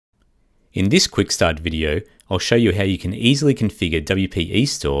In this quick start video, I'll show you how you can easily configure WP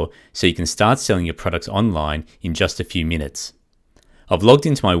eStore so you can start selling your products online in just a few minutes. I've logged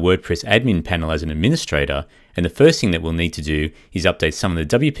into my WordPress admin panel as an administrator, and the first thing that we'll need to do is update some of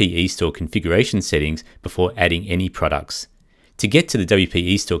the WP eStore configuration settings before adding any products. To get to the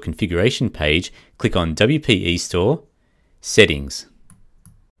WP eStore configuration page, click on WP eStore, Settings.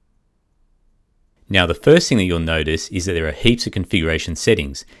 Now the first thing that you'll notice is that there are heaps of configuration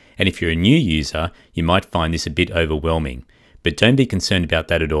settings, and if you're a new user, you might find this a bit overwhelming, but don't be concerned about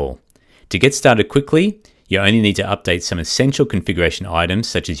that at all. To get started quickly, you only need to update some essential configuration items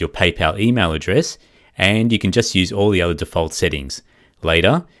such as your PayPal email address, and you can just use all the other default settings.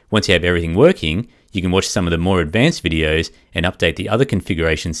 Later, once you have everything working, you can watch some of the more advanced videos and update the other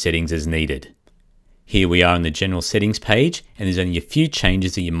configuration settings as needed. Here we are on the general settings page, and there's only a few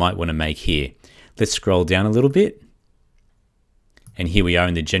changes that you might want to make here. Let's scroll down a little bit. And here we are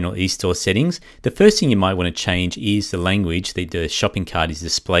in the general eStore settings. The first thing you might want to change is the language that the shopping cart is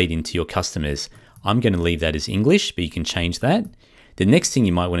displayed into your customers. I'm going to leave that as English, but you can change that. The next thing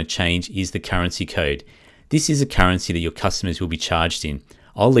you might want to change is the currency code. This is a currency that your customers will be charged in.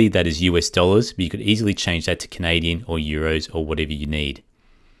 I'll leave that as US dollars, but you could easily change that to Canadian or euros or whatever you need.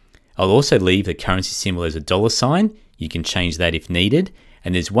 I'll also leave the currency symbol as a $sign. You can change that if needed.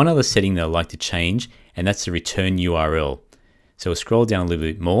 And there's one other setting that I'd like to change, and that's the return URL. So we'll scroll down a little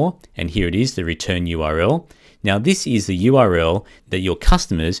bit more, and here it is, the return URL. Now this is the URL that your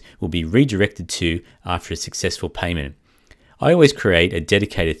customers will be redirected to after a successful payment. I always create a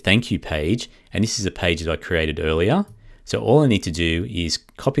dedicated thank you page, and this is a page that I created earlier. So all I need to do is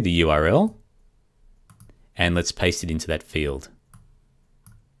copy the URL, and let's paste it into that field.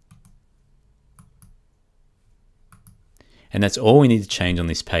 And that's all we need to change on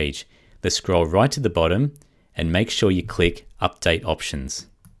this page. Let's scroll right to the bottom and make sure you click Update Options.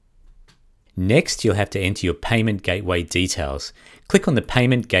 Next, you'll have to enter your payment gateway details. Click on the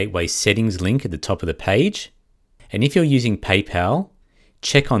Payment Gateway Settings link at the top of the page. And if you're using PayPal,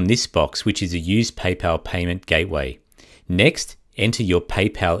 check on this box, which is a Use PayPal Payment Gateway. Next, enter your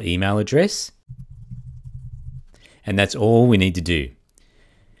PayPal email address. And that's all we need to do.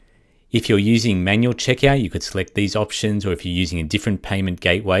 If you're using manual checkout, you could select these options, or if you're using a different payment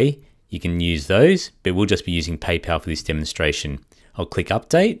gateway, you can use those, but we'll just be using PayPal for this demonstration. I'll click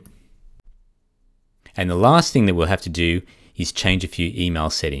Update. And the last thing that we'll have to do is change a few email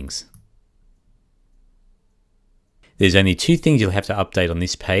settings. There's only two things you'll have to update on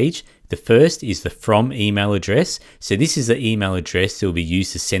this page. The first is the From email address. So this is the email address that will be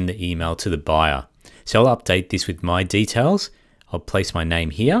used to send the email to the buyer. So I'll update this with my details. I'll place my name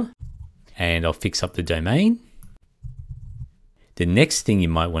here, and I'll fix up the domain. The next thing you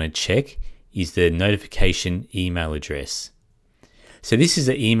might want to check is the notification email address. So this is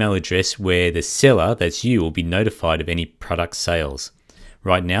the email address where the seller, that's you, will be notified of any product sales.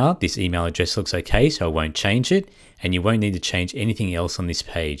 Right now, this email address looks okay, so I won't change it, and you won't need to change anything else on this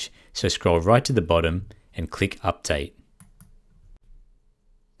page. So scroll right to the bottom and click Update.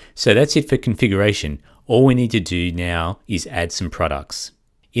 So that's it for configuration. All we need to do now is add some products.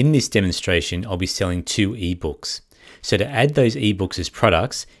 In this demonstration, I'll be selling 2 ebooks. So to add those ebooks as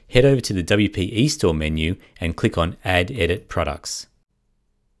products, head over to the WP eStore menu and click on Add Edit Products.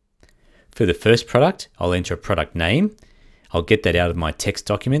 For the first product, I'll enter a product name. I'll get that out of my text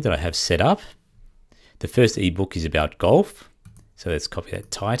document that I have set up. The first ebook is about golf. So let's copy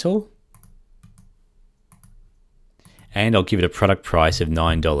that title. And I'll give it a product price of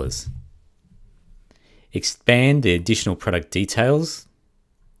 $9. Expand the additional product details.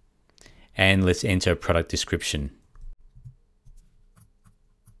 And let's enter a product description.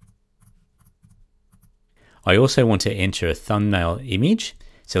 I also want to enter a thumbnail image,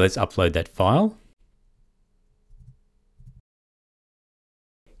 so let's upload that file.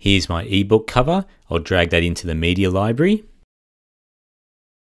 Here's my ebook cover. I'll drag that into the media library.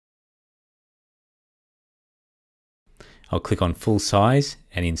 I'll click on full size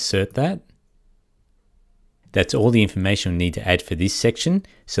and insert that. That's all the information we need to add for this section.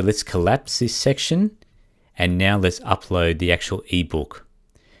 So let's collapse this section, and now let's upload the actual ebook.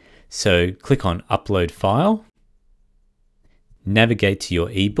 So click on Upload File, navigate to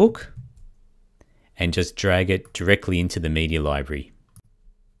your ebook, and just drag it directly into the media library.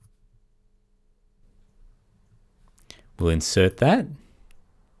 We'll insert that.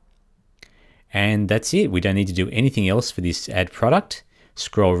 And that's it. We don't need to do anything else for this add product.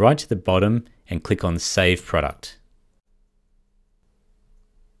 Scroll right to the bottom and click on Save Product.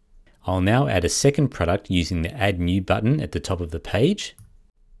 I'll now add a second product using the Add New button at the top of the page.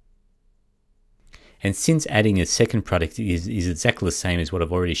 And since adding a second product is exactly the same as what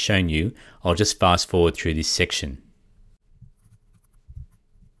I've already shown you, I'll just fast forward through this section.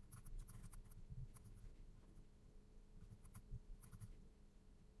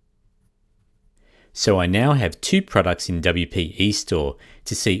 So I now have 2 products in WP eStore.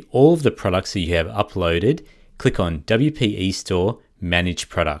 To see all of the products that you have uploaded, click on WP eStore Manage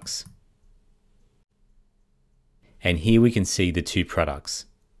Products. And here we can see the 2 products.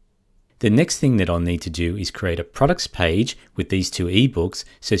 The next thing that I'll need to do is create a products page with these 2 ebooks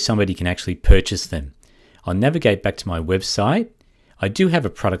so somebody can actually purchase them. I'll navigate back to my website. I do have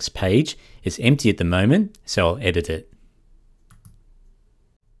a products page. It's empty at the moment, so I'll edit it.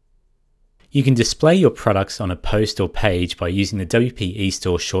 You can display your products on a post or page by using the WP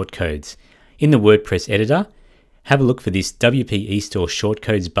eStore shortcodes. In the WordPress editor, have a look for this WP eStore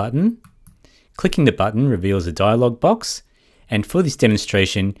shortcodes button. Clicking the button reveals a dialog box, and for this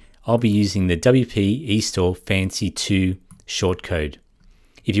demonstration, I'll be using the WP eStore Fancy 2 shortcode.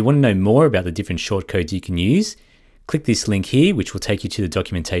 If you want to know more about the different shortcodes you can use, click this link here, which will take you to the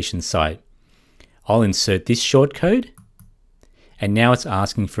documentation site. I'll insert this shortcode, and now it's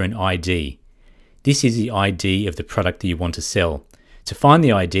asking for an ID. This is the ID of the product that you want to sell. To find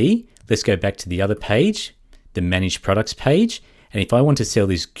the ID, let's go back to the other page, the Manage Products page, and if I want to sell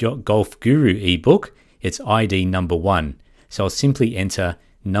this Golf Guru ebook, it's ID number 1. So I'll simply enter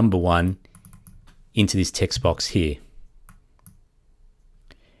number 1 into this text box here.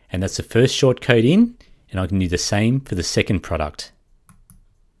 And that's the first shortcode in, and I can do the same for the second product.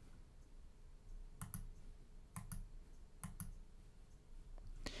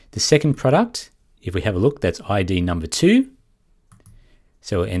 The second product, if we have a look, that's ID number 2.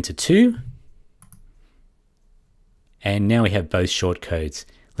 So we'll enter 2. And now we have both shortcodes.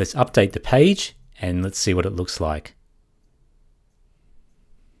 Let's update the page and let's see what it looks like.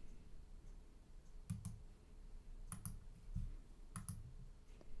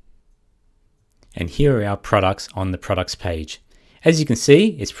 And here are our products on the products page. As you can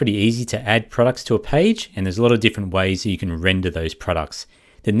see, it's pretty easy to add products to a page, and there's a lot of different ways that you can render those products.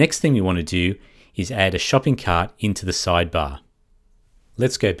 The next thing we want to do is add a shopping cart into the sidebar.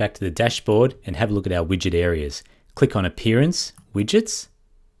 Let's go back to the dashboard and have a look at our widget areas. Click on Appearance, Widgets.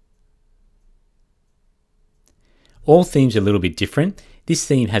 All themes are a little bit different. This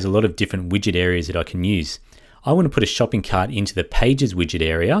theme has a lot of different widget areas that I can use. I want to put a shopping cart into the Pages widget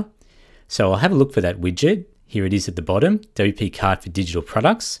area. So I'll have a look for that widget. Here it is at the bottom, WP Cart for Digital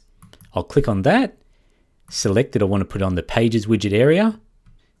Products. I'll click on that, select that I want to put on the Pages widget area,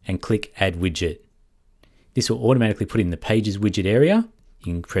 and click Add Widget. This will automatically put in the Pages widget area.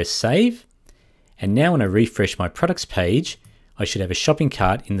 You can press Save. And now when I refresh my products page, I should have a shopping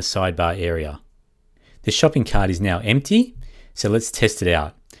cart in the sidebar area. The shopping cart is now empty, so let's test it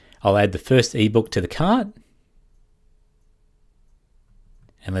out. I'll add the first ebook to the cart.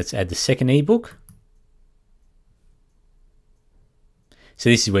 And let's add the second ebook. So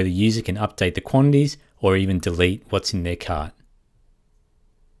this is where the user can update the quantities or even delete what's in their cart.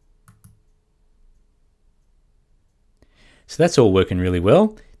 So that's all working really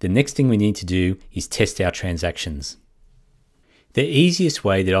well. The next thing we need to do is test our transactions. The easiest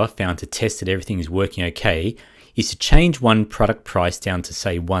way that I've found to test that everything is working okay is to change one product price down to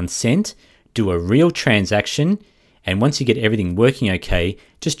say 1 cent, do a real transaction, and once you get everything working okay,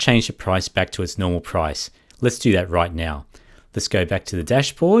 just change the price back to its normal price. Let's do that right now. Let's go back to the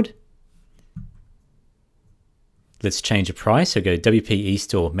dashboard. Let's change the price. So go to WP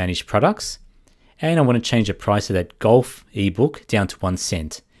eStore Manage Products. And I want to change the price of that golf ebook down to 1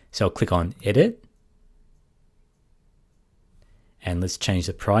 cent. So I'll click on Edit. And let's change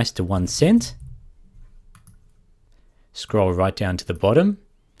the price to 1 cent. Scroll right down to the bottom.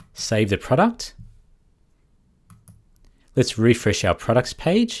 Save the product. Let's refresh our products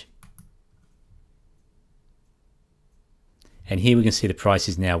page. And here we can see the price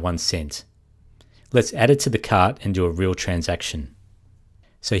is now 1 cent. Let's add it to the cart and do a real transaction.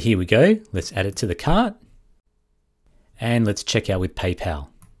 So here we go. Let's add it to the cart. And let's check out with PayPal.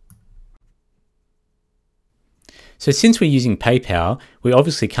 So since we're using PayPal, we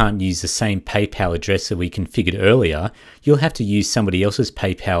obviously can't use the same PayPal address that we configured earlier. You'll have to use somebody else's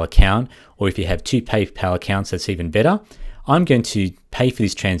PayPal account, or if you have 2 PayPal accounts, that's even better. I'm going to pay for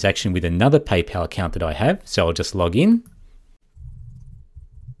this transaction with another PayPal account that I have. So I'll just log in.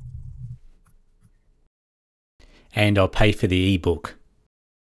 And I'll pay for the ebook.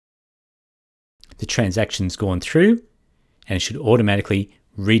 The transaction's gone through and it should automatically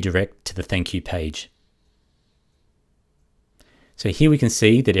redirect to the thank you page. So here we can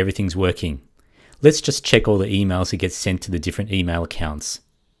see that everything's working. Let's just check all the emails that get sent to the different email accounts.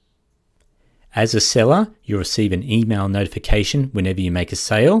 As a seller, you'll receive an email notification whenever you make a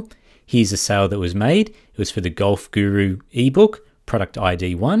sale. Here's a sale that was made. It was for the Golf Guru ebook, product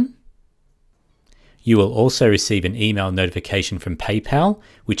ID 1. You will also receive an email notification from PayPal,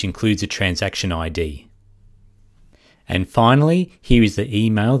 which includes a transaction ID. And finally, here is the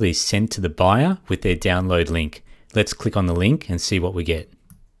email that is sent to the buyer with their download link. Let's click on the link and see what we get.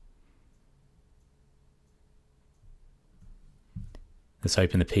 Let's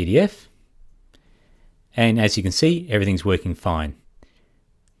open the PDF. And as you can see, everything's working fine.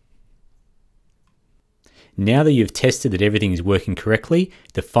 Now that you've tested that everything is working correctly,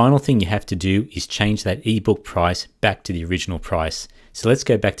 the final thing you have to do is change that ebook price back to the original price. So let's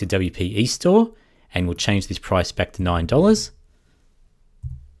go back to WP eStore and we'll change this price back to $9.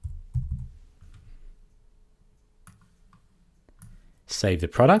 Save the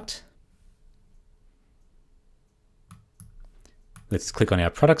product. Let's click on our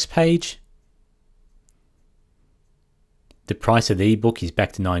products page. The price of the ebook is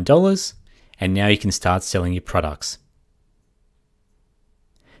back to $9, and now you can start selling your products.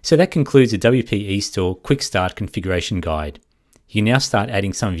 So that concludes the WP eStore Quick Start Configuration Guide. You can now start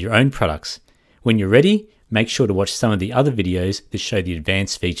adding some of your own products. When you're ready, make sure to watch some of the other videos that show the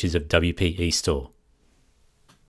advanced features of WP eStore.